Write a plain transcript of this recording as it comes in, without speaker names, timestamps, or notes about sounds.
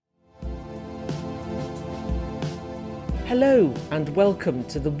Hello and welcome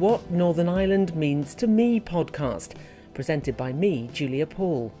to the What Northern Ireland Means to Me podcast, presented by me, Julia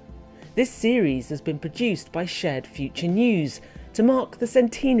Paul. This series has been produced by Shared Future News to mark the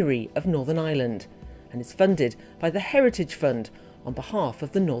centenary of Northern Ireland and is funded by the Heritage Fund on behalf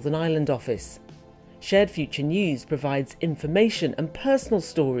of the Northern Ireland Office. Shared Future News provides information and personal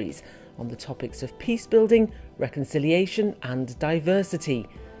stories on the topics of peace building, reconciliation and diversity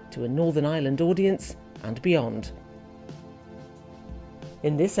to a Northern Ireland audience and beyond.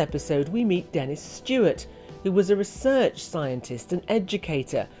 In this episode we meet Dennis Stewart, who was a research scientist and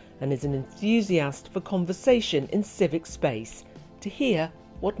educator and is an enthusiast for conversation in civic space, to hear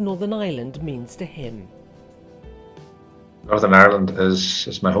what Northern Ireland means to him. Northern Ireland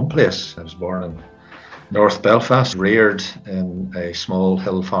is my home place. I was born in North Belfast, reared in a small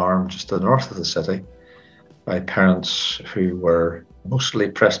hill farm just to the north of the city by parents who were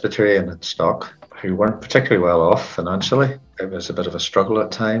mostly Presbyterian in stock, who weren't particularly well off financially. It was a bit of a struggle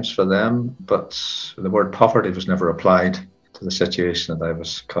at times for them, but the word poverty was never applied to the situation that I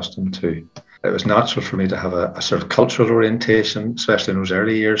was accustomed to. It was natural for me to have a sort of cultural orientation, especially in those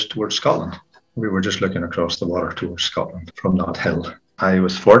early years, towards Scotland. We were just looking across the water towards Scotland from that hill. I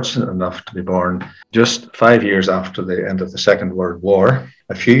was fortunate enough to be born just 5 years after the end of the Second World War,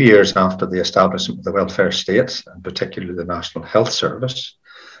 a few years after the establishment of the welfare state, and particularly the National Health Service.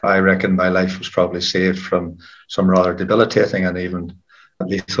 I reckon my life was probably saved from some rather debilitating and even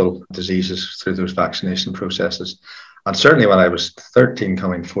lethal diseases through those vaccination processes. And certainly when I was 13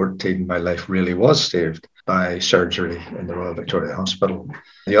 coming 14, my life really was saved by surgery in the Royal Victoria Hospital.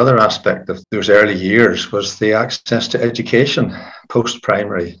 The other aspect of those early years was the access to education,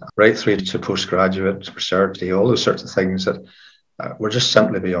 post-primary, right through to postgraduate research, all those sorts of things that were just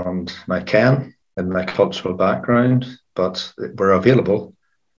simply beyond my ken and my cultural background, but were available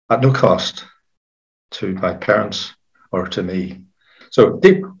at no cost to my parents or to me. So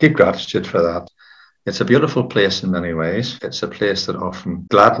deep gratitude for that. It's a beautiful place in many ways. It's a place that often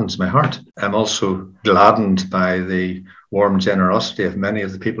gladdens my heart. I'm also gladdened by the warm generosity of many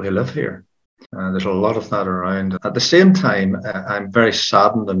of the people who live here. There's a lot of that around. At the same time, I'm very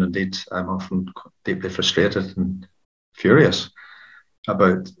saddened, and indeed I'm often deeply frustrated and furious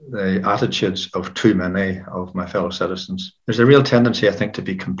about the attitudes of too many of my fellow citizens. There's a real tendency, I think, to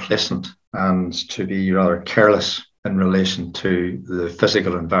be complacent and to be rather careless in relation to the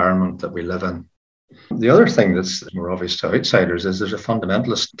physical environment that we live in. The other thing that's more obvious to outsiders is there's a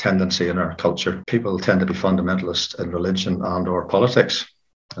fundamentalist tendency in our culture. People tend to be fundamentalist in religion and or politics,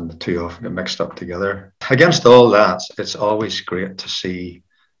 and the two often get mixed up together. Against all that, it's always great to see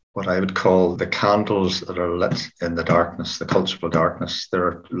what I would call the candles that are lit in the darkness, the cultural darkness. There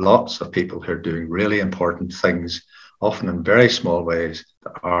are lots of people who are doing really important things, often in very small ways,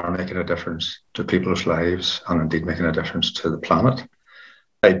 that are making a difference to people's lives and indeed making a difference to the planet.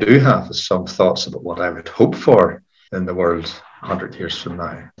 I do have some thoughts about what I would hope for in the world 100 years from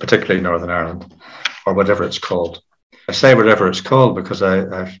now, particularly Northern Ireland, or whatever it's called. I say whatever it's called because I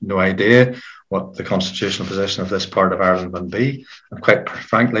have no idea what the constitutional position of this part of Ireland will be. And quite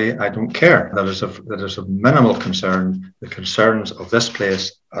frankly, I don't care. That is of minimal concern. The concerns of this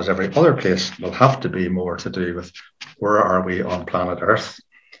place, as every other place, will have to be more to do with where are we on planet Earth.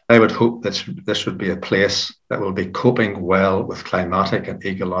 I would hope that this would be a place that will be coping well with climatic and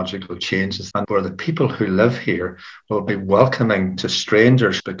ecological changes, and where the people who live here will be welcoming to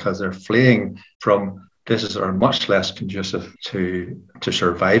strangers because they're fleeing from places that are much less conducive to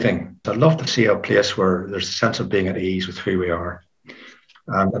surviving. I'd love to see a place where there's a sense of being at ease with who we are.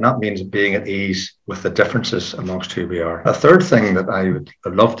 And that means being at ease with the differences amongst who we are. A third thing that I would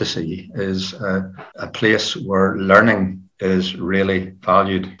love to see is a place where learning is really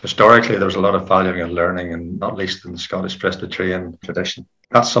valued. Historically, there was a lot of valuing of learning, and not least in the Scottish Presbyterian tradition.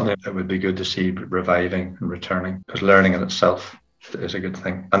 That's something that would be good to see reviving and returning, because learning in itself is a good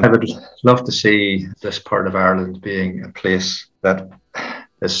thing. And I would love to see this part of Ireland being a place that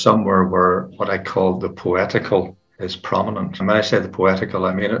is somewhere where what I call the poetical is prominent. And when I say the poetical,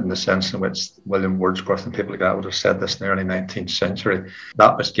 I mean it in the sense in which William Wordsworth and people like that would have said this in the early 19th century.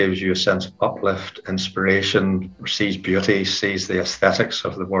 That which gives you a sense of uplift, inspiration, sees beauty, sees the aesthetics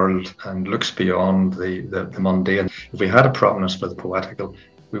of the world and looks beyond the mundane. If we had a prominence for the poetical,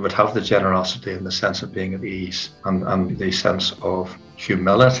 we would have the generosity and the sense of being at ease and the sense of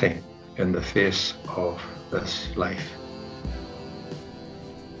humility in the face of this life.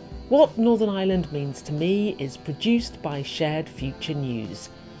 What Northern Ireland Means to Me is produced by Shared Future News.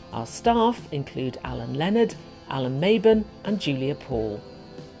 Our staff include Alan Leonard, Alan Mabon and Julia Paul.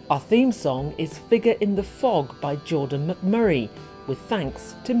 Our theme song is Figure in the Fog by Jordan McMurray, with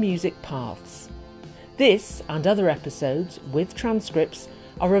thanks to Music Paths. This and other episodes with transcripts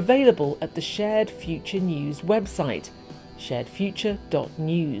are available at the Shared Future News website,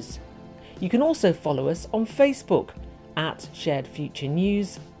 sharedfuture.news. You can also follow us on Facebook at Shared Future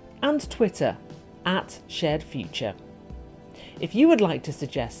News and Twitter at Shared Future. If you would like to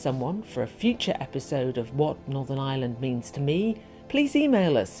suggest someone for a future episode of What Northern Ireland Means to Me, please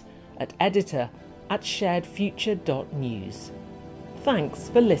email us at editor@sharedfuture.news. Thanks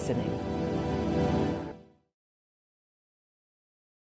for listening.